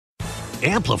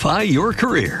Amplify your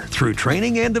career through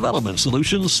training and development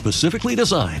solutions specifically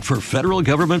designed for federal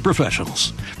government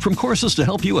professionals. From courses to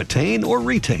help you attain or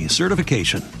retain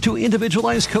certification, to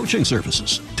individualized coaching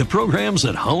services, to programs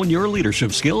that hone your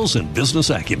leadership skills and business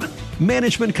acumen,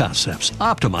 Management Concepts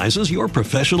optimizes your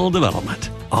professional development.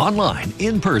 Online,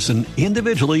 in person,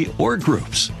 individually, or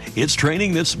groups, it's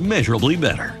training that's measurably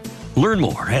better. Learn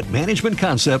more at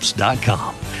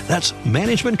managementconcepts.com. That's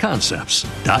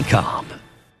managementconcepts.com.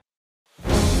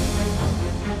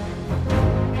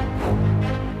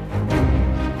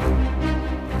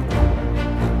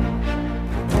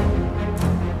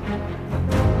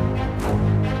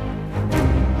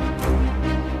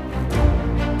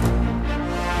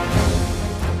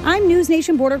 I'm News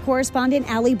Nation border correspondent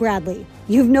Allie Bradley.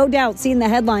 You've no doubt seen the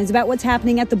headlines about what's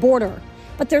happening at the border,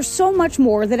 but there's so much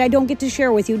more that I don't get to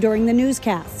share with you during the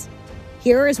newscasts.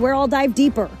 Here is where I'll dive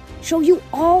deeper, show you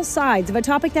all sides of a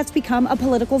topic that's become a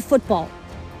political football.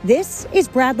 This is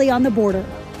Bradley on the Border.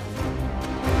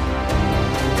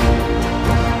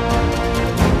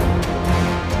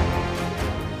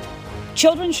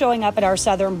 Children showing up at our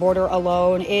southern border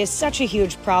alone is such a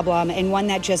huge problem, and one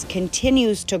that just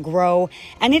continues to grow.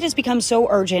 And it has become so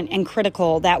urgent and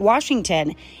critical that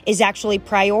Washington is actually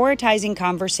prioritizing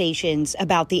conversations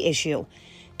about the issue.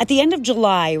 At the end of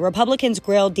July, Republicans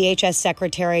grilled DHS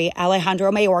Secretary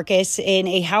Alejandro Mayorkas in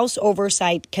a House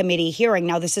Oversight Committee hearing.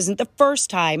 Now, this isn't the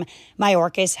first time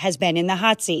Mayorkas has been in the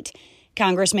hot seat.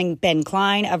 Congressman Ben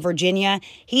Cline of Virginia,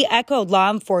 he echoed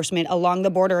law enforcement along the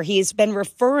border. He's been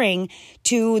referring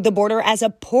to the border as a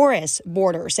porous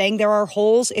border, saying there are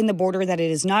holes in the border, that it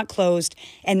is not closed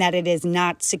and that it is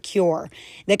not secure.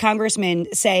 The congressman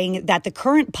saying that the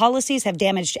current policies have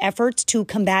damaged efforts to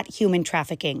combat human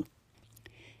trafficking.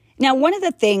 Now, one of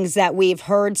the things that we've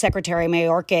heard Secretary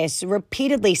Mayorkas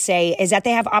repeatedly say is that they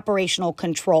have operational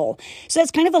control. So that's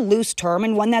kind of a loose term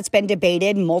and one that's been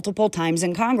debated multiple times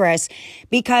in Congress,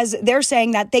 because they're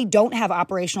saying that they don't have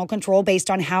operational control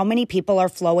based on how many people are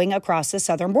flowing across the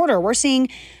southern border. We're seeing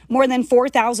more than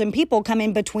 4,000 people come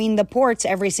in between the ports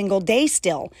every single day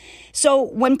still. So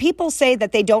when people say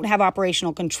that they don't have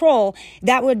operational control,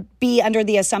 that would be under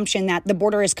the assumption that the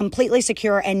border is completely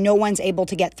secure and no one's able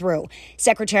to get through.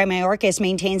 Secretary Mayorkas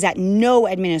maintains that no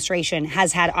administration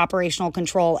has had operational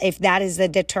control, if that is the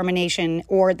determination,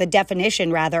 or the definition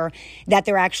rather, that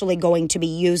they're actually going to be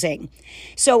using.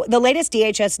 So the latest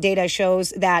DHS data shows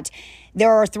that there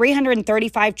are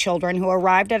 335 children who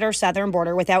arrived at our southern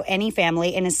border without any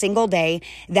family in a single day.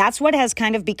 That's what has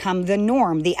kind of become the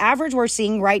norm. The average we're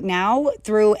seeing right now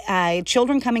through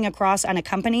children coming across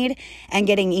unaccompanied and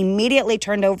getting immediately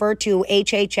turned over to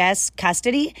HHS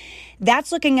custody,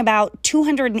 that's looking about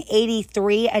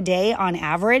 283 a day on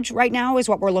average right now is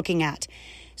what we're looking at.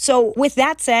 So with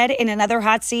that said, in another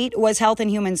hot seat was Health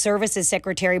and Human Services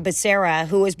Secretary Becerra,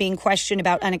 who was being questioned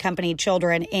about unaccompanied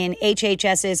children in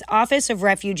HHS's Office of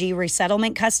Refugee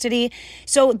Resettlement Custody.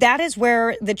 So that is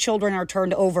where the children are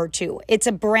turned over to. It's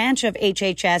a branch of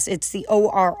HHS. It's the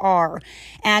ORR.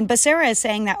 And Becerra is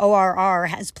saying that ORR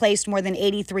has placed more than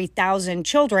 83,000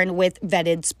 children with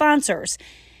vetted sponsors.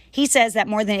 He says that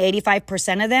more than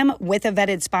 85% of them with a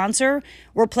vetted sponsor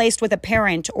were placed with a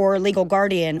parent or legal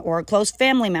guardian or a close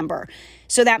family member.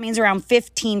 So that means around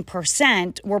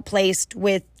 15% were placed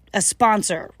with a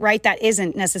sponsor, right? That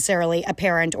isn't necessarily a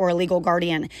parent or a legal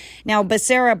guardian. Now,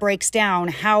 Becerra breaks down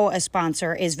how a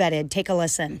sponsor is vetted. Take a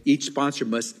listen. Each sponsor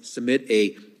must submit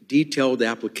a detailed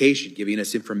application giving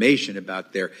us information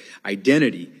about their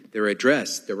identity, their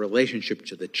address, their relationship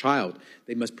to the child.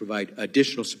 They must provide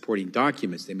additional supporting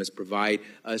documents. They must provide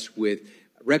us with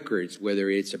records, whether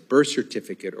it's a birth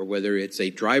certificate or whether it's a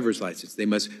driver's license. They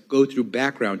must go through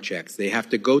background checks. They have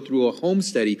to go through a home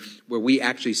study where we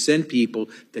actually send people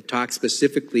to talk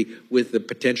specifically with the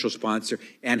potential sponsor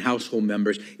and household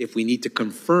members if we need to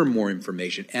confirm more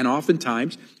information. And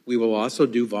oftentimes, we will also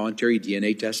do voluntary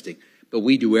DNA testing. But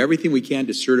we do everything we can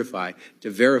to certify, to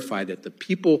verify that the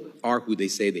people are who they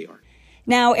say they are.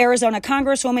 Now, Arizona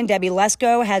Congresswoman Debbie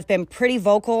Lesko has been pretty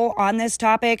vocal on this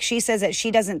topic. She says that she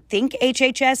doesn't think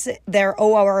HHS, their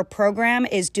ORR program,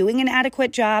 is doing an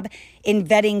adequate job in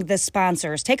vetting the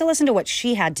sponsors. Take a listen to what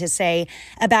she had to say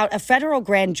about a federal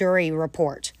grand jury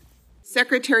report.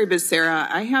 Secretary Becerra,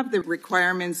 I have the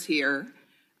requirements here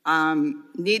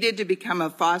needed to become a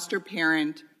foster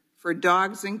parent for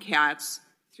dogs and cats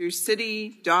through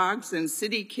City Dogs and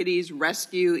City Kitties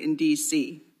Rescue in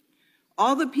D.C.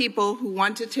 All the people who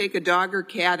want to take a dog or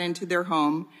cat into their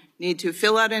home need to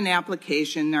fill out an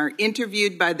application, are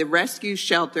interviewed by the rescue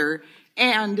shelter,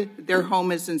 and their home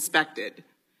is inspected.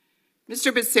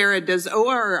 Mr. Becerra, does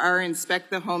ORR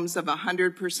inspect the homes of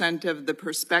 100% of the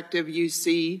prospective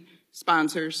UC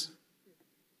sponsors?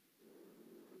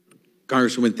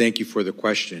 Congresswoman, thank you for the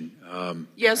question.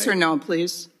 Yes or no,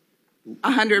 please?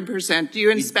 100%. Do you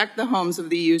inspect the homes of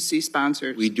the UC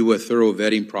sponsors? We do a thorough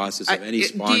vetting process of any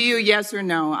sponsor. Do you, yes or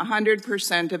no?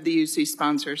 100% of the UC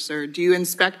sponsors, sir. Do you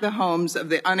inspect the homes of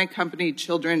the unaccompanied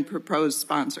children proposed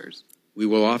sponsors? We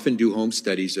will often do home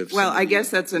studies of. Well, I guess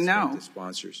that's a no.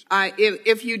 Sponsors.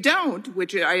 If you don't,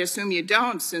 which I assume you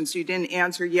don't since you didn't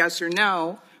answer yes or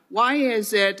no, why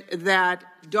is it that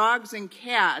dogs and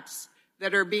cats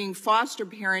that are being foster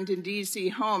parent in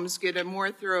DC homes get a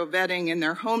more thorough vetting and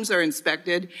their homes are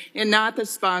inspected, and not the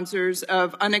sponsors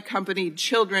of unaccompanied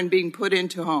children being put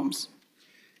into homes?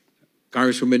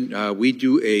 Congresswoman, we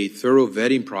do a thorough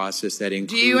vetting process that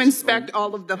includes. Do you inspect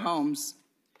all of the homes?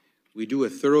 We do a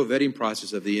thorough vetting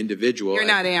process of the individual. You're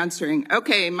not answering.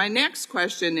 Okay, my next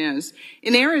question is,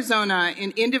 in Arizona,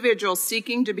 an individual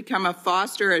seeking to become a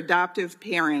foster adoptive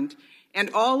parent and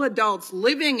all adults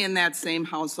living in that same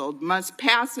household must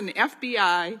pass an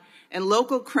FBI and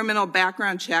local criminal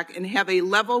background check and have a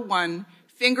level 1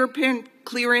 fingerprint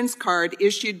clearance card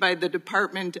issued by the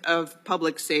Department of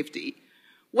Public Safety.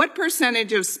 What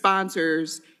percentage of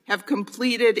sponsors have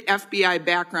completed FBI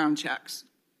background checks?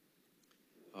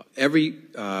 Every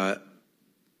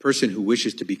person who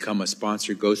wishes to become a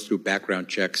sponsor goes through background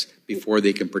checks before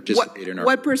they can participate in our.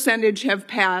 What percentage have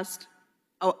passed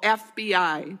an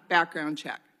FBI background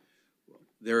check?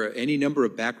 There are any number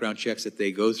of background checks that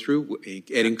they go through. It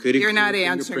could You're not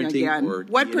answering again.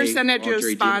 What percentage of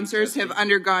sponsors have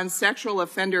undergone sexual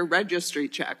offender registry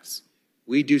checks?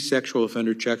 We do sexual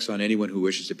offender checks on anyone who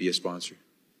wishes to be a sponsor.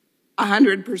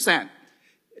 100%.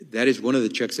 That is one of the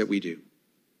checks that we do.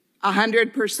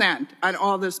 100% on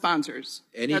all the sponsors.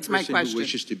 That's my question. Any person who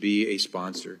wishes to be a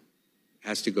sponsor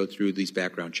has to go through these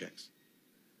background checks.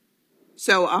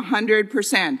 So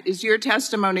 100%. Is your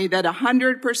testimony that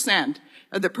 100%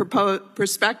 of the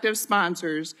prospective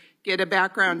sponsors get a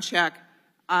background check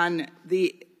on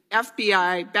the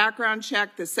FBI background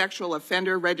check, the sexual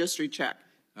offender registry check?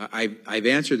 I've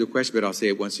answered the question, but I'll say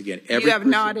it once again. You have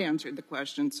not answered the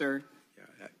question, sir.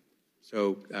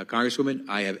 So, Congresswoman,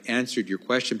 I have answered your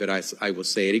question, but I will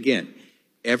say it again.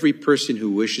 Every person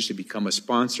who wishes to become a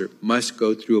sponsor must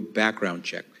go through a background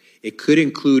check. It could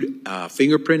include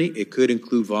fingerprinting. It could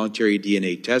include voluntary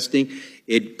DNA testing.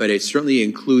 But it certainly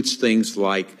includes things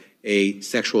like a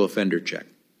sexual offender check.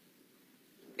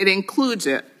 It includes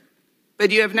it.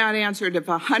 But you have not answered if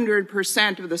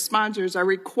 100% of the sponsors are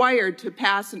required to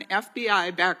pass an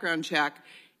FBI background check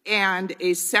and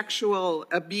a sexual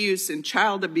abuse and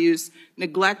child abuse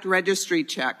neglect registry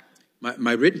check.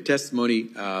 My written testimony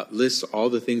lists all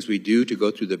the things we do to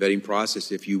go through the vetting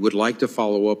process. If you would like to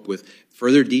follow up with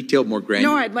further detail, more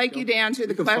granular. No, I'd like you to answer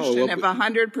the question if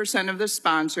 100% of the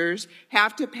sponsors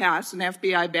have to pass an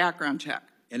FBI background check.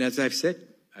 And as I've said,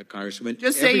 Congresswoman.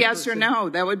 Just say yes or no.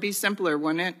 That would be simpler,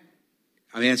 wouldn't it?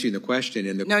 I'm answering the question,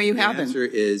 and no, you haven't. Answer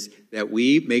is that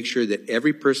we make sure that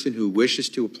every person who wishes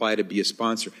to apply to be a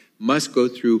sponsor must go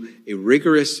through a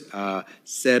rigorous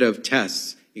set of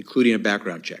tests, including a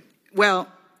background check. Well,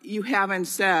 you haven't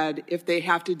said if they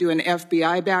have to do an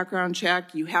FBI background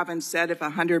check. You haven't said if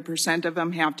 100% of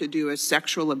them have to do a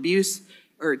sexual abuse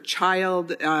or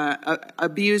child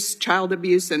abuse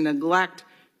and neglect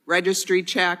registry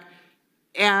check,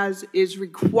 as is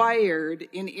required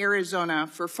in Arizona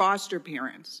for foster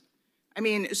parents. I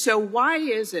mean, so why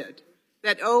is it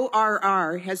that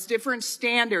ORR has different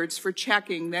standards for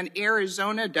checking than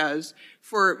Arizona does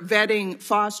for vetting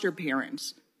foster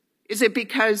parents? Is it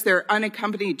because they're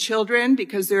unaccompanied children,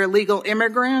 because they're illegal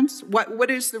immigrants? What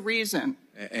is the reason?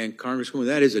 And Congresswoman,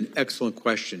 that is an excellent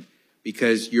question,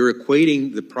 because you're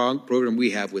equating the program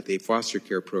we have with a foster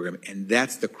care program, and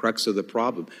that's the crux of the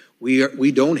problem.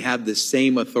 We don't have the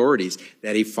same authorities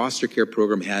that a foster care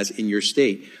program has in your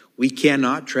state. We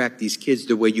cannot track these kids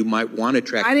the way you might want to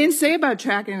track them. I didn't say about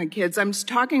tracking the kids. I'm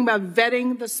talking about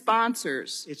vetting the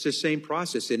sponsors. It's the same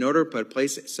process. In order to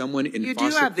place someone in foster care,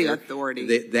 you do have the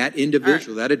authority. That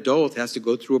individual, that adult, has to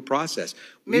go through a process.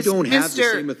 We don't have the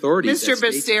same authorities. Mr.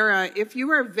 Becerra, if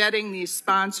you are vetting these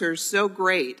sponsors so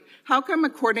great, how come,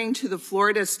 according to the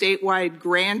Florida statewide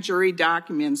grand jury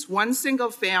documents, one single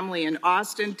family in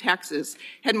Austin, Texas,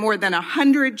 had more than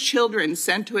 100 children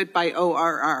sent to it by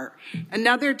ORR?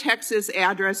 Another Texas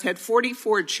address had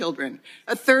 44 children.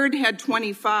 A third had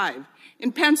 25.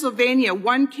 In Pennsylvania,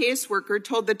 one caseworker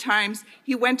told the Times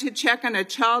he went to check on a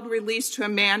child released to a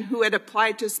man who had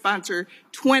applied to sponsor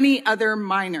 20 other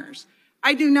minors.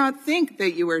 I do not think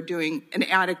that you are doing an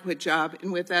adequate job,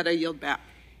 and with that, I yield back.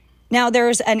 Now,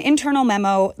 there's an internal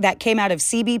memo that came out of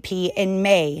CBP in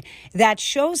May that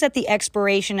shows at the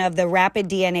expiration of the rapid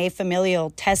DNA familial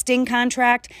testing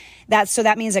contract,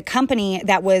 that means a company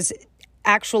that was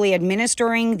actually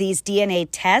administering these DNA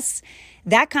tests,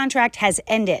 that contract has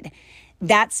ended.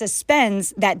 That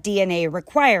suspends that DNA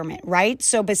requirement, right?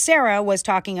 So Becerra was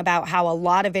talking about how a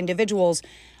lot of individuals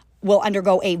will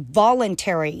undergo a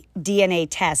voluntary DNA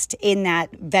test in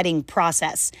that vetting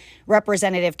process.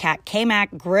 Representative Kat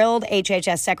Kamak grilled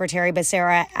HHS Secretary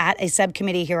Becerra at a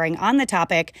subcommittee hearing on the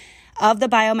topic of the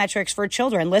biometrics for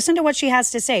children. Listen to what she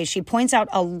has to say. She points out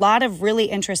a lot of really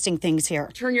interesting things here.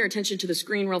 Turn your attention to the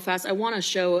screen real fast. I want to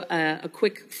show a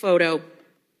quick photo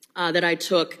that I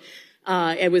took.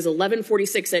 It was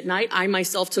 11:46 at night. I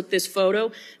myself took this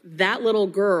photo. That little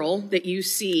girl that you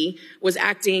see was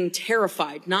acting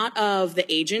terrified, not of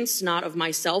the agents, not of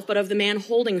myself, but of the man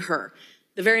holding her.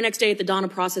 The very next day at the Donna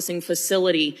Processing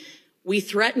Facility, we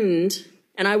threatened,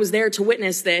 and I was there to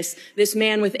witness this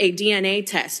man with a DNA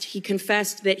test. He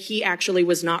confessed that he actually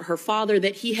was not her father,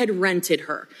 that he had rented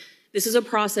her. This is a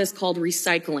process called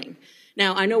recycling.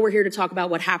 Now, I know we're here to talk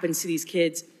about what happens to these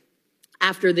kids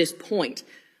after this point.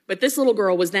 But this little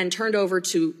girl was then turned over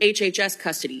to HHS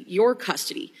custody, your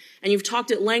custody. And you've talked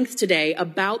at length today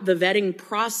about the vetting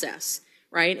process,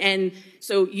 right? And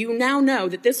so you now know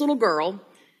that this little girl,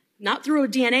 not through a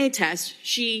DNA test,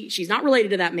 she's not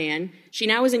related to that man. She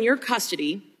now is in your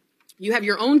custody. You have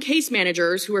your own case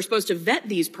managers who are supposed to vet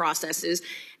these processes.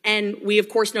 And we, of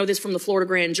course, know this from the Florida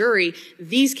grand jury.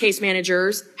 These case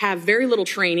managers have very little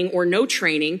training or no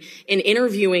training in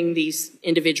interviewing these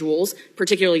individuals,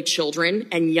 particularly children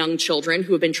and young children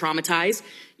who have been traumatized.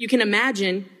 You can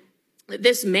imagine that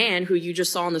this man who you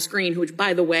just saw on the screen, who,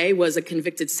 by the way, was a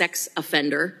convicted sex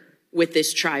offender with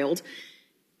this child,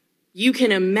 you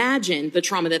can imagine the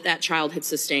trauma that that child had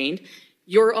sustained.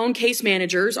 Your own case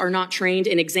managers are not trained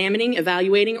in examining,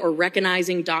 evaluating, or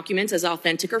recognizing documents as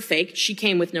authentic or fake. She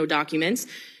came with no documents.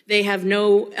 They have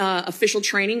no official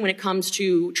training when it comes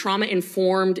to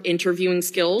trauma-informed interviewing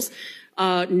skills.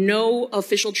 No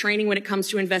official training when it comes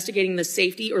to investigating the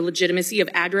safety or legitimacy of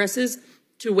addresses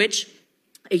to which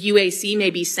a UAC may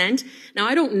be sent. Now,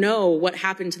 I don't know what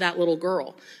happened to that little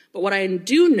girl, but what I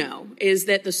do know is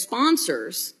that the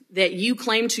sponsors that you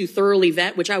claim to thoroughly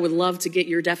vet, which I would love to get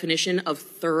your definition of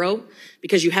thorough,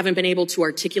 because you haven't been able to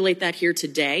articulate that here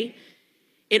today.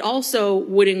 It also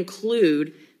would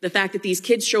include the fact that these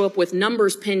kids show up with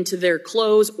numbers pinned to their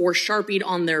clothes or Sharpied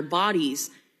on their bodies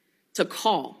to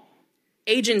call.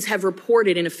 Agents have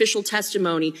reported in official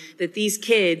testimony that these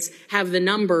kids have the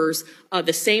numbers,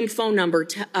 the same phone number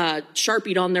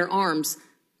Sharpied on their arms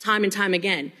time and time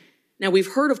again. Now,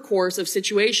 we've heard, of course, of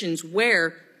situations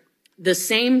where the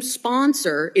same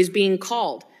sponsor is being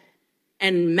called,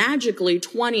 and magically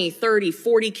 20, 30,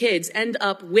 40 kids end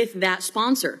up with that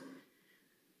sponsor.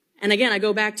 And again, I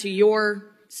go back to your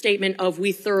statement of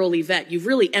we thoroughly vet. You've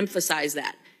really emphasized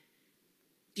that.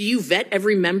 Do you vet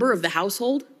every member of the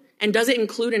household? And does it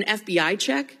include an FBI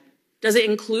check? Does it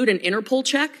include an Interpol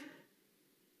check?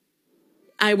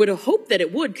 I would hope that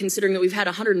it would, considering that we've had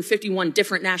 151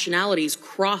 different nationalities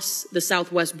cross the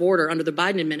southwest border under the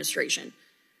Biden administration.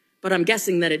 But I'm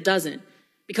guessing that it doesn't,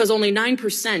 because only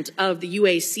 9% of the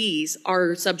UACs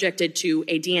are subjected to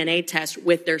a DNA test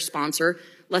with their sponsor,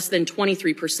 less than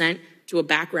 23% to a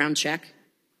background check.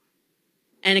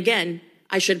 And again,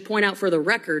 I should point out for the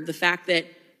record the fact that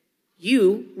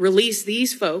you release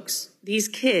these folks, these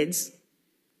kids,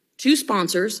 to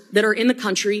sponsors that are in the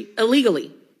country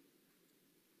illegally.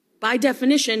 By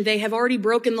definition, they have already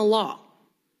broken the law.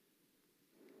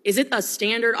 Is it a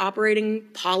standard operating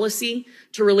policy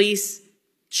to release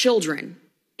children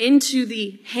into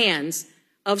the hands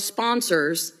of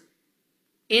sponsors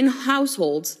in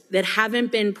households that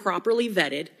haven't been properly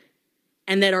vetted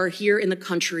and that are here in the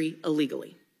country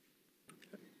illegally?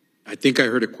 I think I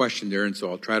heard a question there, and so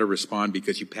I'll try to respond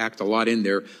because you packed a lot in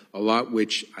there, a lot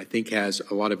which I think has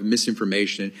a lot of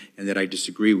misinformation and that I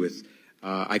disagree with.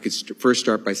 I could first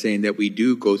start by saying that we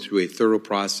do go through a thorough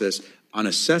process on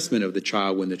assessment of the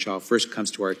child when the child first comes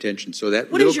to our attention. So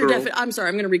that what is your I'm sorry,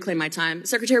 I'm going to reclaim my time.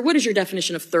 Secretary, what is your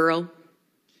definition of thorough?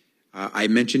 I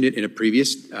mentioned it in a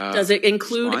previous Does it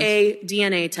include response. A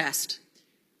DNA test?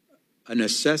 An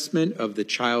assessment of the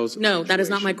child's situation. That is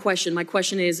not my question. My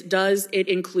question is, does it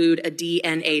include a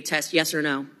DNA test, yes or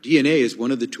no? DNA is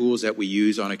one of the tools that we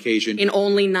use on occasion. In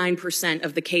only 9%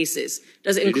 of the cases.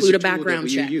 Does it include a background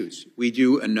check? We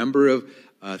do a number of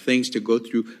things to go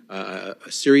through a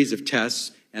series of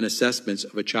tests, and assessments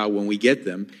of a child when we get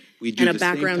them. We do and a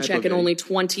background check in only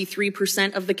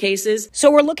 23% of the cases.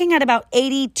 So we're looking at about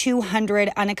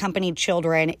 8,200 unaccompanied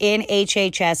children in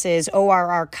HHS's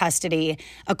ORR custody,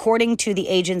 according to the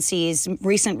agency's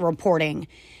recent reporting.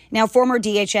 Now, former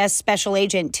DHS Special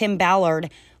Agent Tim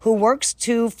Ballard, who works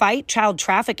to fight child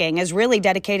trafficking, has really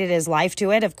dedicated his life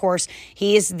to it. Of course,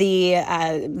 he is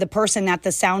the person that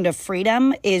The Sound of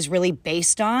Freedom is really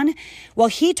based on. Well,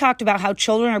 he talked about how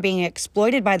children are being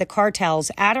exploited by the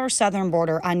cartels at our southern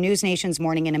border on News Nation's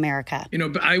Morning in America.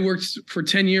 I worked for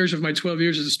 10 years of my 12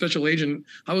 years as a special agent.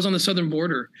 I was on the southern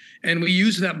border, and we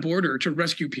used that border to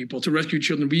rescue people, to rescue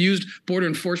children. We used border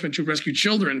enforcement to rescue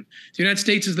children. The United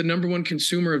States is the #1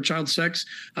 consumer of child sex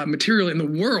material in the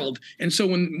world. And so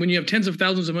when you have tens of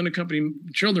thousands of unaccompanied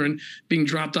children being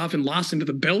dropped off and lost into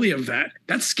the belly of that,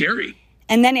 that's scary.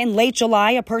 And then in late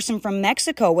July, a person from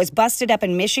Mexico was busted up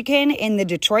in Michigan in the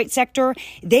Detroit sector.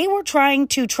 They were trying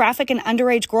to traffic an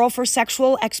underage girl for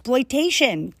sexual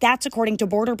exploitation. That's according to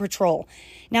Border Patrol.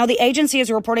 Now, the agency is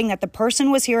reporting that the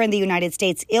person was here in the United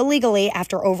States illegally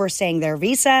after overstaying their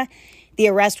visa. The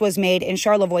arrest was made in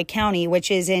Charlevoix County,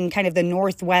 which is in kind of the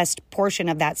northwest portion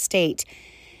of that state.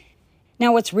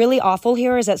 Now, what's really awful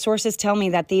here is that sources tell me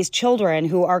that these children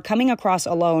who are coming across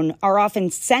alone are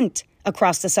often sent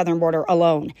across the southern border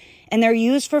alone, and they're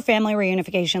used for family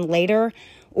reunification later,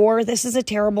 or this is a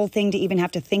terrible thing to even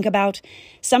have to think about.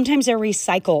 Sometimes they're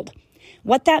recycled.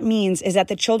 What that means is that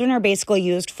the children are basically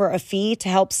used for a fee to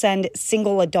help send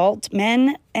single adult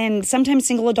men and sometimes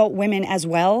single adult women as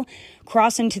well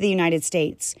cross into the United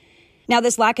States. Now,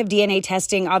 this lack of DNA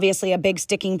testing, obviously a big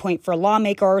sticking point for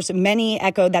lawmakers. Many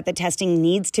echoed that the testing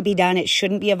needs to be done. It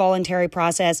shouldn't be a voluntary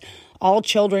process. All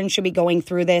children should be going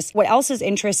through this. What else is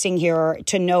interesting here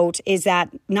to note is that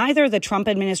neither the Trump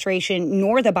administration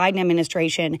nor the Biden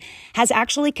administration has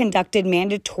actually conducted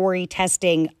mandatory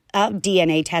testing of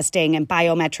DNA testing and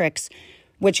biometrics,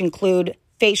 which include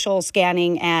facial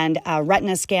scanning and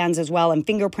retina scans as well, and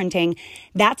fingerprinting.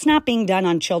 That's not being done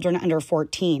on children under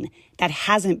 14. That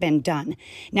hasn't been done.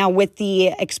 Now, with the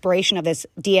expiration of this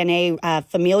DNA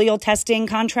familial testing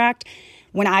contract,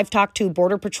 when I've talked to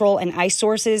Border Patrol and ICE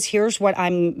sources, here's what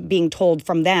I'm being told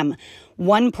from them.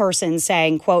 One person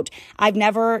saying, quote, "I've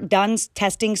never done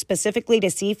testing specifically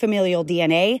to see familial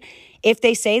DNA. If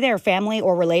they say they're family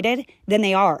or related, then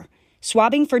they are.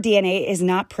 Swabbing for DNA is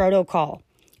not protocol."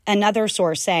 Another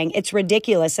source saying it's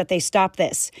ridiculous that they stopped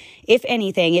this. If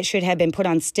anything, it should have been put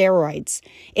on steroids.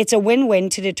 It's a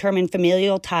win-win to determine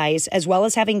familial ties as well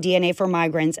as having DNA for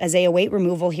migrants as they await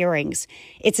removal hearings.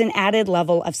 It's an added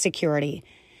level of security.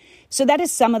 So that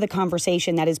is some of the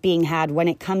conversation that is being had when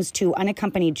it comes to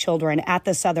unaccompanied children at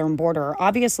the southern border.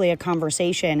 Obviously, a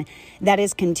conversation that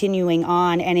is continuing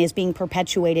on and is being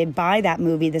perpetuated by that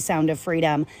movie, The Sound of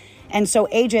Freedom. And so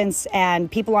agents and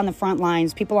people on the front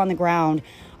lines, people on the ground,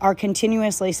 are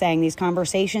continuously saying these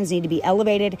conversations need to be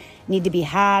elevated, need to be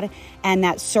had, and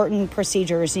that certain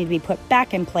procedures need to be put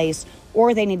back in place,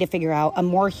 or they need to figure out a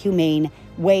more humane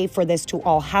way for this to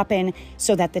all happen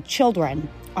so that the children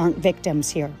aren't victims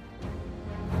here.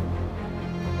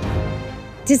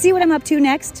 To see what I'm up to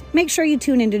next, make sure you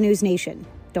tune into News Nation.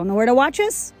 Don't know where to watch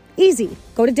us? Easy.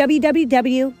 Go to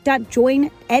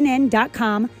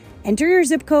www.joinnn.com, enter your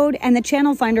zip code, and the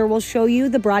channel finder will show you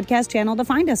the broadcast channel to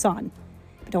find us on.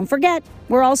 But don't forget,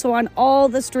 we're also on all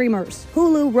the streamers,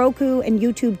 Hulu, Roku, and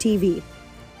YouTube TV.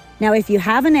 Now, if you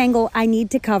have an angle I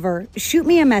need to cover, shoot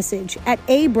me a message at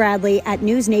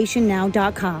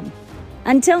abradley@newsnationnow.com.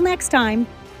 Until next time,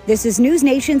 this is News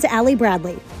Nation's Allie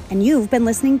Bradley, and you've been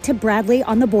listening to Bradley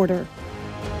on the Border.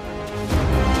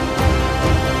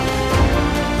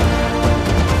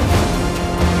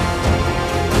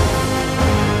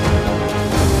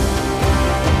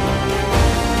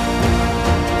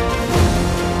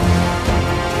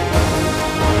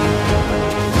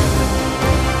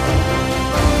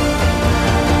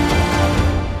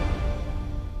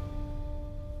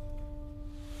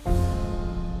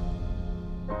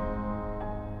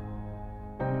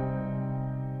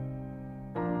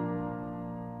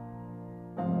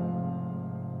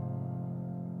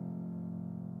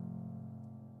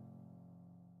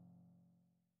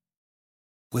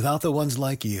 Without the ones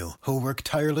like you, who work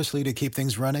tirelessly to keep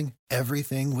things running,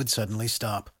 everything would suddenly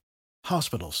stop.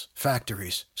 Hospitals,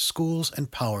 factories, schools, and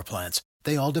power plants,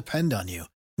 they all depend on you.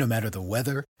 No matter the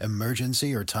weather,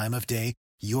 emergency, or time of day,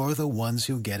 you're the ones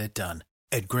who get it done.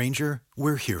 At Grainger,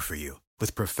 we're here for you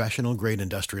with professional-grade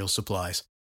industrial supplies.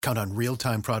 Count on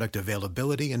real-time product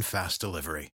availability and fast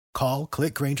delivery. Call,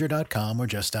 click Grainger.com, or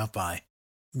just stop by.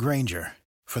 Grainger,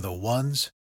 for the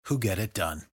ones who get it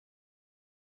done.